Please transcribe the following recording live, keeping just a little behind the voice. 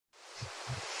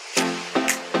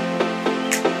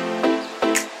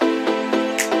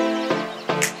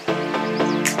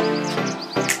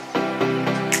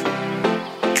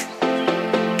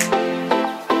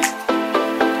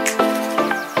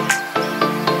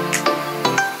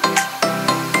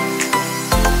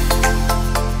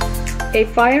A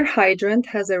fire hydrant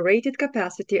has a rated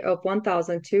capacity of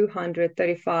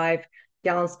 1,235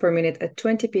 gallons per minute at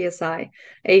 20 psi.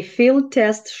 A field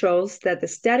test shows that the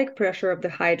static pressure of the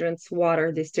hydrant's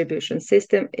water distribution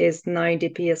system is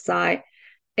 90 psi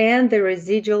and the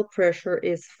residual pressure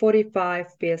is 45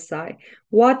 psi.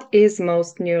 What is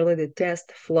most nearly the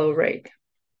test flow rate?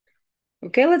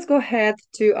 Okay, let's go ahead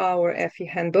to our FE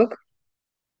handbook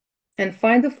and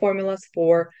find the formulas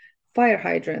for fire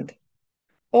hydrant.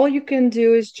 All you can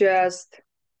do is just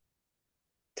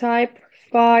type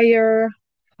fire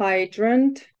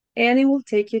hydrant and it will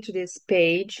take you to this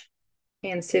page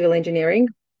in civil engineering,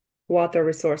 water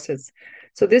resources.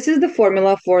 So this is the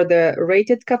formula for the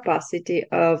rated capacity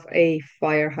of a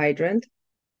fire hydrant.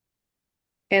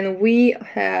 And we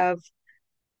have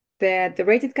that the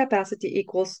rated capacity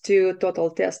equals to total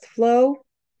test flow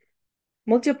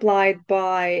multiplied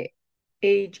by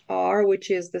HR,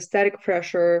 which is the static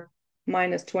pressure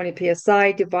minus 20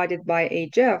 psi divided by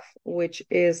HF, which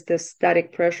is the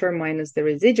static pressure minus the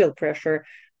residual pressure,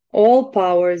 all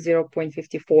power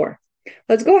 0.54.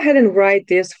 Let's go ahead and write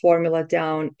this formula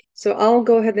down. So I'll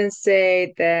go ahead and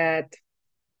say that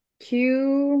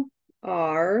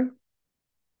QR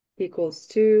equals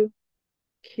to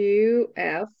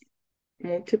QF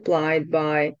multiplied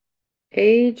by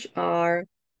HR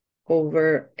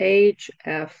over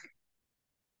HF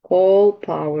all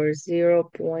power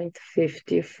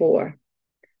 0.54.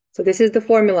 So this is the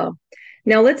formula.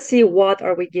 Now let's see what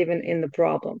are we given in the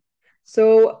problem.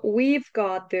 So we've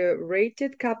got the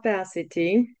rated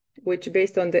capacity, which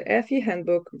based on the FE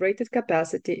handbook, rated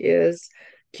capacity is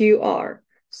QR.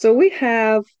 So we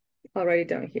have, I'll write it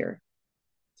down here,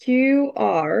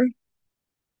 QR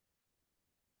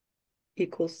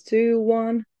equals to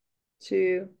 1,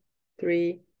 2,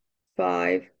 3,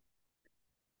 5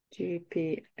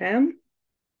 GPM,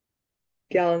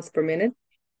 gallons per minute.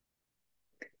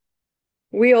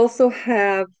 We also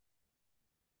have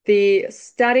the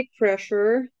static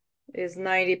pressure is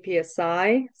 90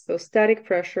 psi. So static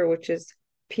pressure, which is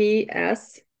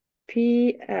PS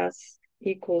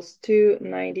equals to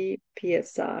 90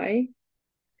 psi.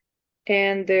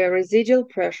 And the residual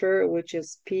pressure, which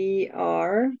is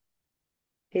PR,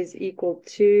 is equal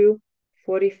to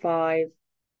 45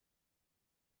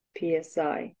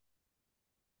 psi.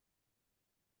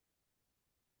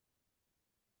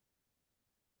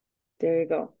 There you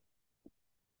go.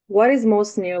 What is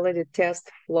most nearly the test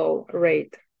flow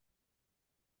rate?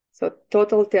 So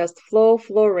total test flow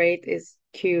rate is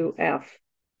QF.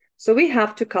 So we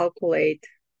have to calculate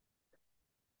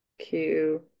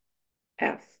QF.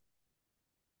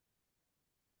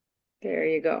 There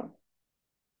you go.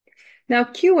 Now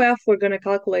QF, we're going to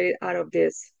calculate it out of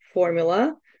this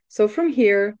formula. So from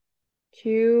here,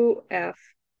 QF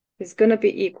is going to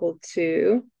be equal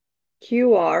to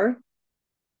QR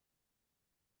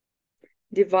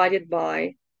divided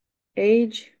by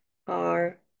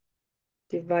HR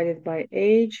divided by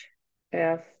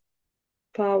HF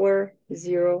power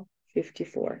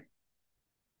 0.54.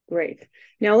 Great.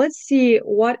 Now let's see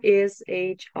what is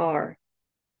HR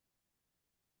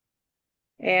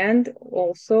and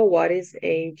also what is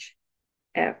HF.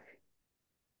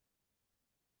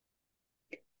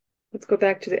 Let's go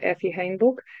back to the FE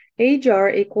handbook. HR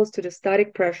equals to the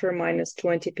static pressure minus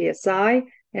 20 psi,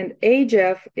 and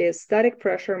HF is static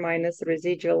pressure minus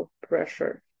residual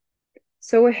pressure.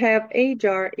 So we have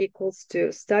HR equals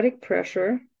to static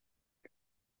pressure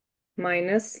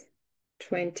minus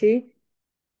 20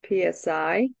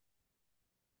 psi,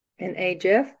 and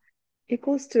HF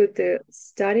equals to the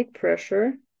static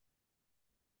pressure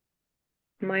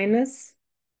minus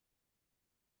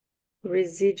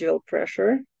residual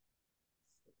pressure.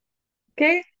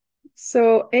 Okay,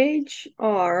 so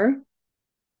HR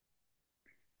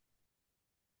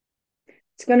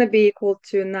it's going to be equal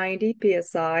to 90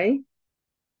 psi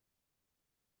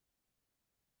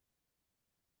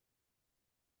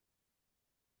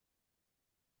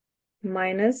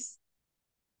minus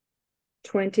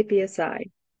 20 psi.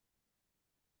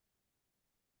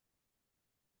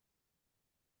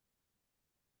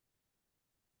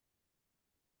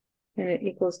 And it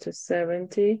equals to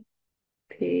 70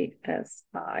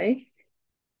 psi.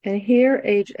 And here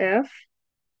HF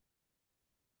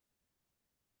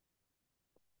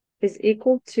is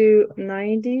equal to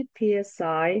 90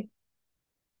 psi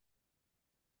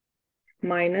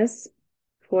minus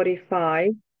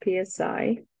 45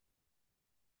 psi.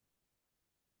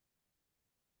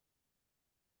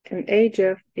 And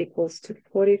HF equals to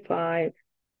 45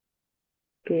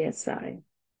 psi.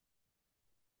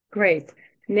 Great.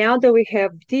 Now that we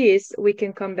have this, we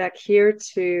can come back here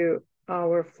to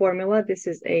our formula. This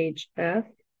is HF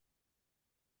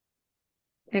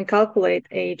and calculate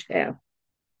HF.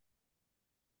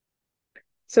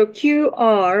 So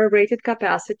QR, rated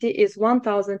capacity, is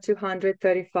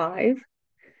 1,235.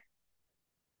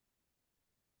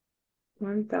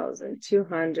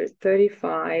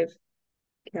 1,235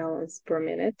 gallons per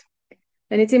minute.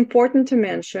 And it's important to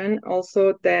mention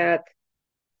also that,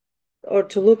 or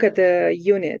to look at the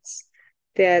units,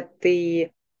 that the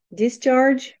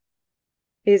discharge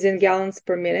is in gallons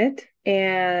per minute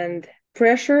and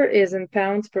pressure is in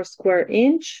pounds per square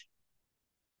inch.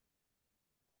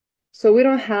 So we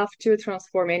don't have to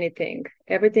transform anything.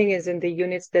 Everything is in the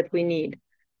units that we need.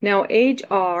 Now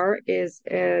HR is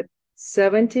at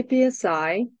 70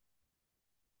 psi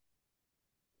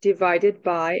divided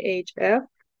by HF,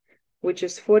 which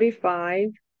is 45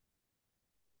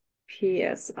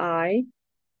 psi,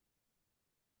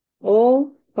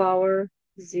 all power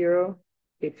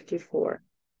 0.54.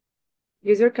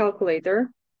 Use your calculator.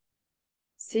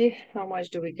 See how much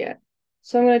do we get.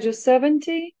 So I'm going to do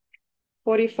 70,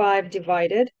 45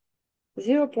 divided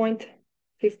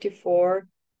 0.54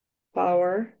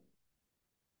 power.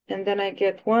 And then I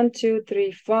get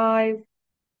 1,235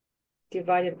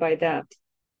 divided by that.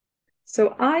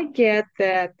 So I get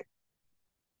that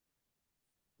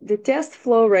the test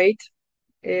flow rate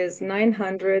is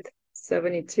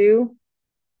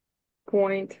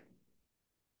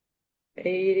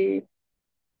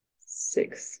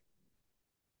 972.86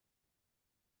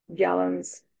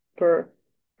 gallons per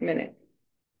minute.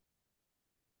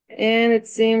 And it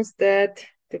seems that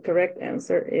the correct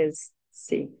answer is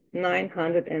C,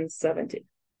 970.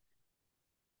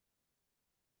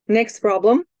 Next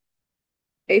problem.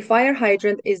 A fire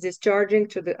hydrant is discharging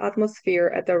to the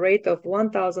atmosphere at a rate of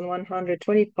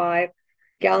 1,125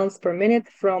 gallons per minute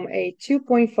from a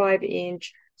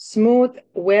 2.5-inch smooth,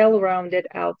 well-rounded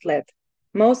outlet.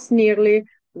 Most nearly,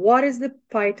 what is the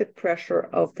piped pressure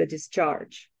of the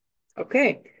discharge?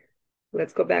 Okay,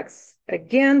 let's go back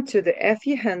again to the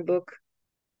FE handbook.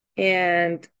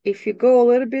 And if you go a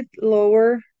little bit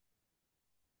lower,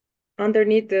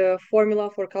 underneath the formula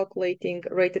for calculating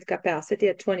rated capacity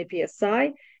at 20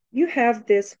 psi, you have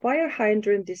this fire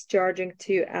hydrant discharging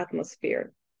to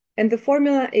atmosphere. And the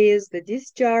formula is the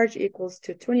discharge equals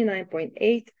to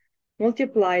 29.8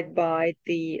 multiplied by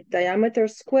the diameter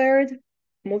squared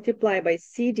multiplied by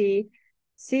CD.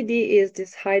 CD is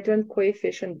this hydrant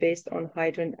coefficient based on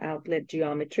hydrant outlet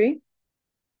geometry,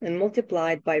 and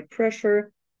multiplied by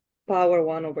pressure power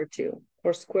 1/2,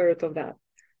 or square root of that.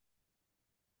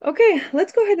 Okay,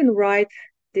 let's go ahead and write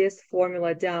this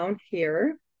formula down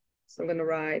here. So I'm going to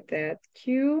write that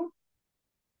Q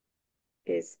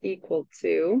is equal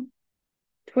to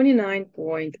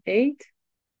 29.8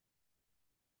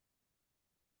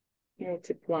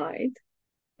 multiplied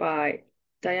by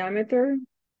diameter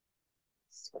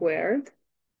squared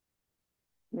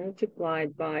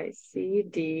multiplied by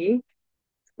CD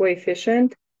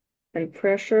coefficient and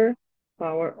pressure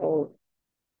power of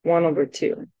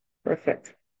 1/2.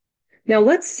 Perfect. Now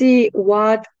let's see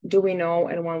what do we know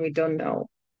and what we don't know.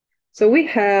 So we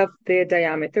have the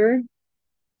diameter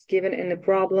given in the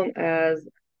problem as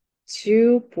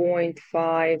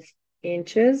 2.5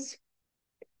 inches.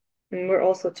 And we're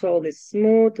also told it's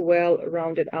smooth,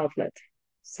 well-rounded outlet.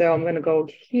 So I'm going to go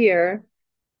here,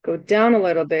 go down a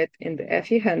little bit in the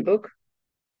FE handbook.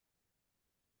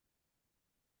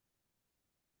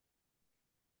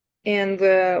 And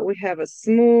we have a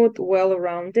smooth,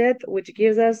 well-rounded, which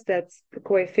gives us that the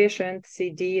coefficient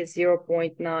CD is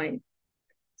 0.9.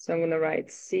 So I'm going to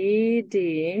write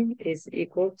CD is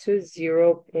equal to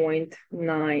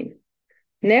 0.9.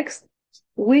 Next,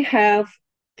 we have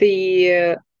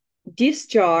the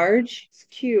discharge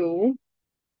Q,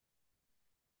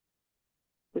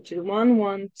 which is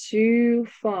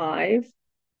 1,125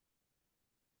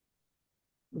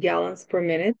 gallons per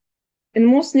minute. And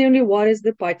most nearly, what is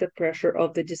the piped pressure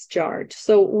of the discharge?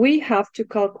 So we have to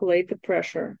calculate the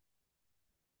pressure,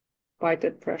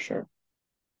 piped pressure.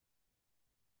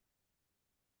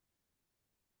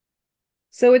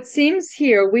 So it seems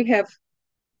here we have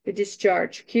the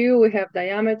discharge Q, we have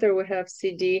diameter, we have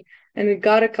CD, and we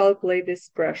got to calculate this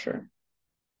pressure.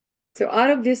 So out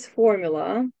of this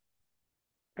formula,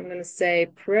 I'm going to say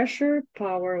pressure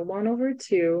power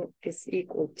 1/2 is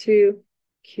equal to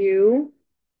Q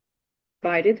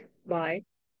divided by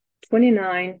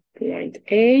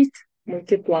 29.8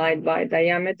 multiplied by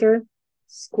diameter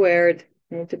squared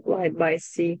multiplied by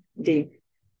CD.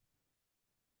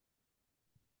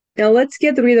 Now let's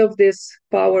get rid of this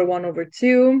power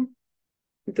 1/2.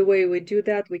 The way we do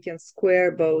that, we can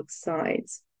square both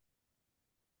sides.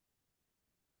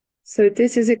 So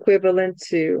this is equivalent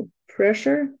to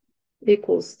pressure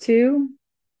equals 2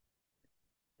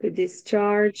 the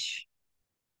discharge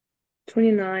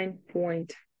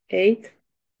 29.8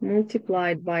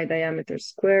 multiplied by diameter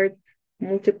squared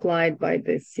multiplied by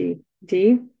the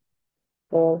CD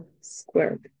all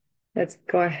squared. Let's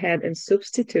go ahead and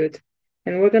substitute.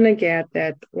 And we're going to get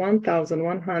that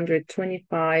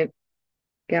 1,125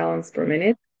 gallons per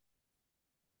minute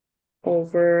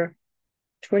over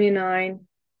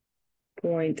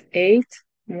 29.8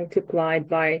 multiplied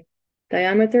by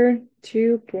diameter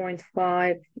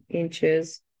 2.5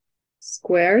 inches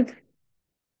squared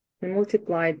and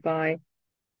multiplied by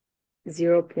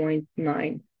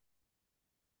 0.9,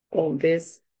 all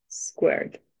this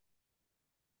squared.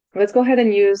 Let's go ahead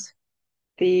and use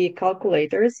the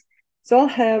calculators. So I'll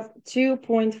have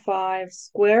 2.5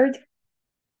 squared,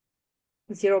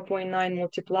 0.9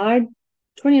 multiplied,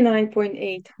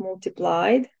 29.8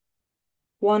 multiplied,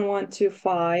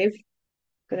 1125.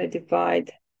 I'm going to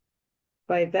divide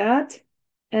by that.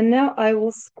 And now I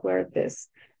will square this.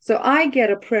 So I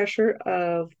get a pressure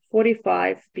of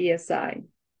 45 psi.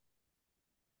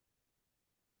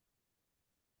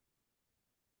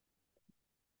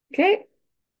 Okay,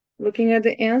 looking at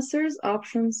the answers,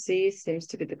 option C seems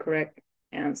to be the correct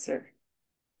answer.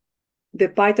 The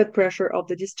pitot pressure of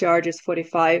the discharge is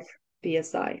 45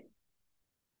 psi.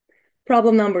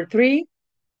 Problem number 3.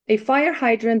 A fire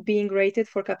hydrant being rated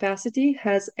for capacity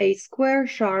has a square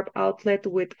sharp outlet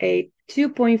with a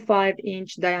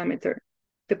 2.5-inch diameter.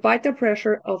 The pitot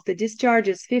pressure of the discharge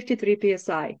is 53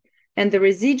 psi, and the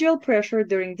residual pressure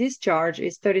during discharge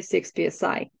is 36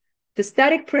 psi. The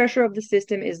static pressure of the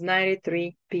system is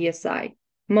 93 psi.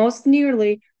 Most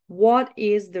nearly, what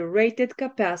is the rated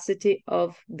capacity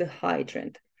of the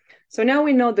hydrant? So now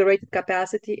we know the rated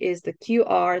capacity is the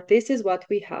QR. This is what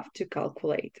we have to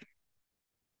calculate.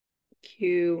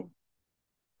 QR.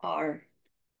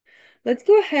 Let's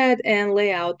go ahead and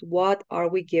lay out what are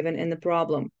we given in the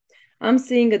problem. I'm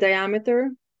seeing a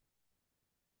diameter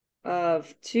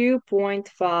of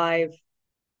 2.5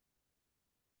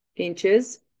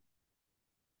 inches.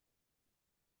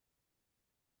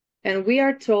 And we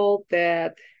are told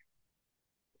that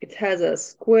it has a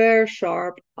square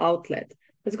sharp outlet.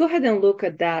 Let's go ahead and look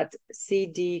at that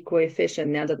CD coefficient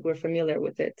now that we're familiar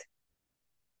with it.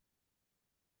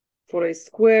 For a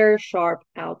square sharp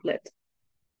outlet.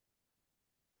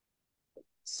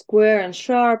 Square and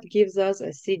sharp gives us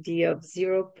a CD of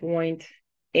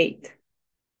 0.8.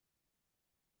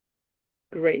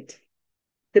 Great.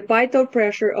 The pitot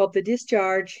pressure of the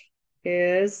discharge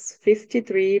is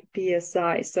 53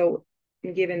 psi. So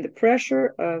I'm given the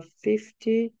pressure of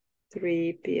 53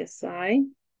 psi.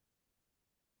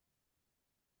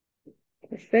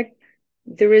 Perfect.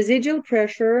 The residual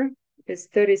pressure is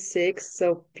 36.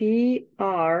 So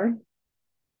PR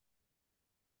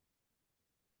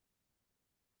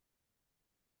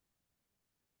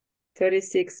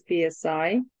 (36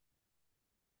 psi).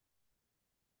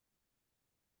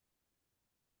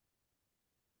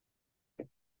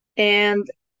 And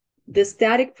the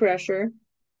static pressure,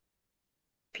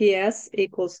 PS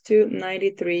equals to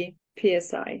 93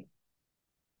 psi.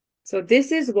 So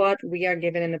this is what we are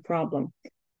given in the problem.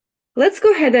 Let's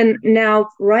go ahead and now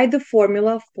write the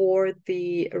formula for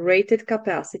the rated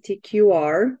capacity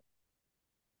QR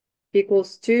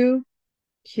equals to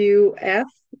QF,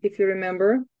 if you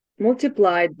remember,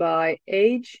 multiplied by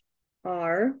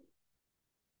HR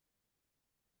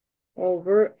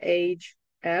over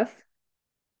HF,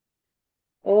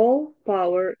 all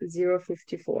power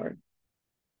 0.54.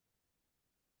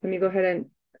 Let me go ahead and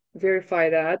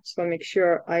verify that, so I'll make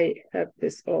sure I have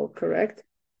this all correct.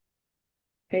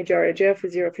 HRHF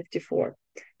is 0.54.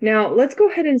 Now, let's go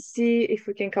ahead and see if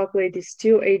we can calculate these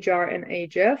two, HR and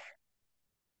HF.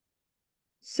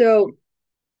 So,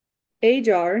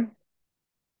 HR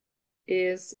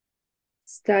is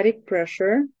static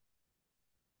pressure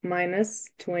minus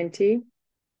 20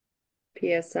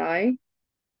 psi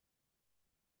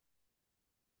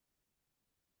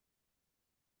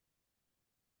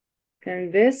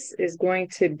and this is going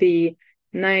to be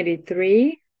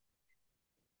 93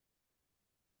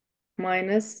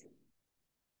 minus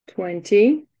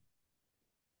 20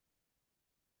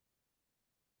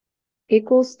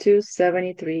 equals to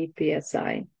 73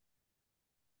 psi.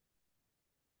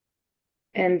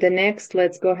 And the next,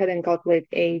 let's go ahead and calculate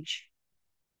HF,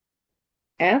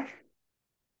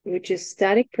 which is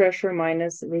static pressure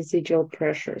minus residual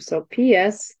pressure. So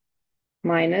PS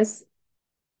minus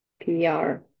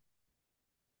PR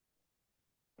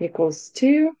equals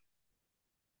to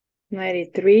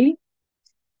 93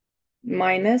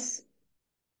 minus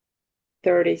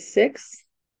 36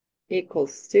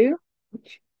 equals to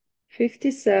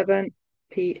 57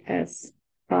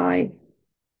 psi.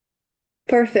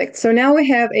 Perfect. So now we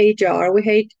have a jar,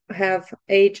 we have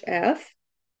HF,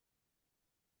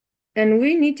 and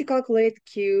we need to calculate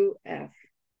QF.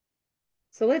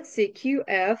 So let's see,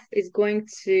 QF is going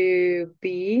to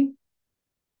be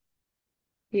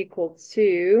equal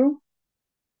to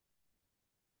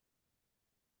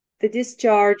the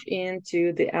discharge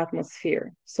into the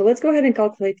atmosphere. So let's go ahead and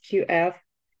calculate QF.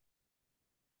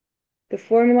 The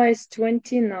formula is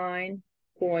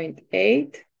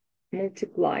 29.8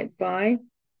 multiplied by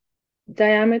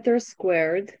diameter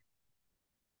squared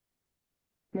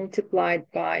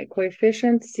multiplied by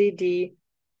coefficient CD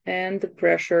and the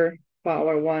pressure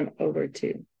power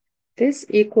 1/2. This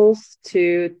equals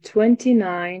to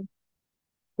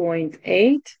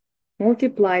 29.8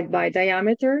 multiplied by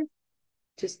diameter,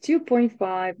 just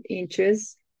 2.5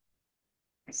 inches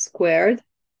squared.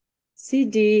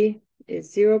 CD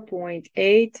is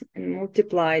 0.8 and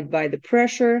multiplied by the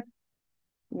pressure,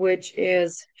 which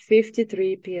is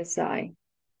 53 psi.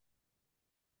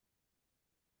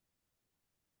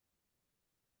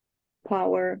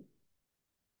 Power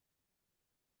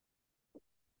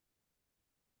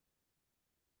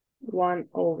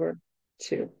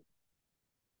 1/2.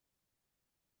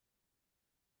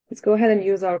 Let's go ahead and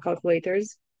use our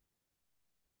calculators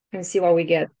and see what we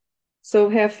get. So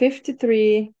we have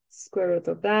 53 square root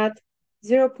of that,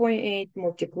 0.8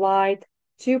 multiplied,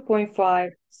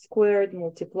 2.5 squared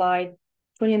multiplied,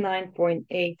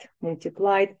 29.8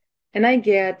 multiplied, and I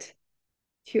get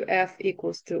QF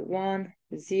equals to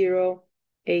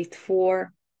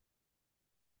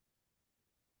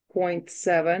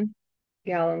 1084.7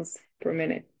 gallons per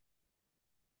minute.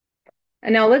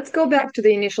 And now let's go back to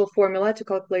the initial formula to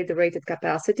calculate the rated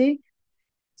capacity.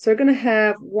 So we're going to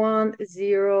have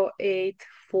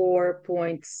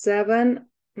 1084.7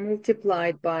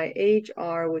 multiplied by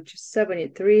HR, which is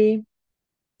 73,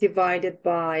 divided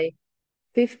by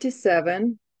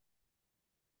 57,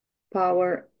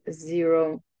 power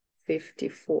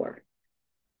 0.54.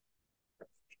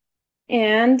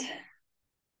 And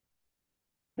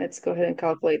let's go ahead and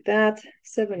calculate that.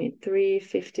 73,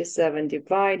 57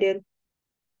 divided,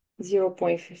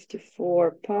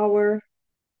 0.54 power,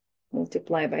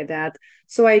 multiply by that.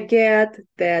 So I get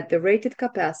that the rated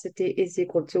capacity is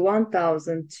equal to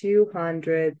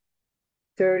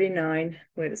 1,239,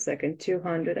 wait a second,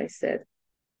 200, I said.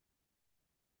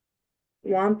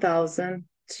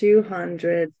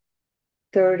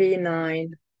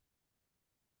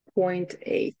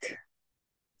 1,239.8.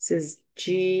 This is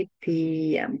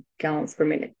GPM, gallons per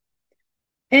minute.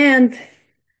 And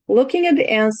looking at the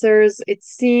answers, it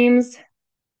seems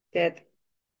that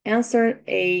answer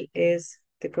A is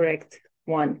the correct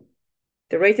one.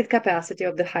 The rated capacity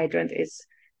of the hydrant is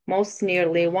most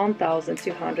nearly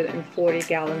 1,240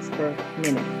 gallons per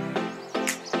minute.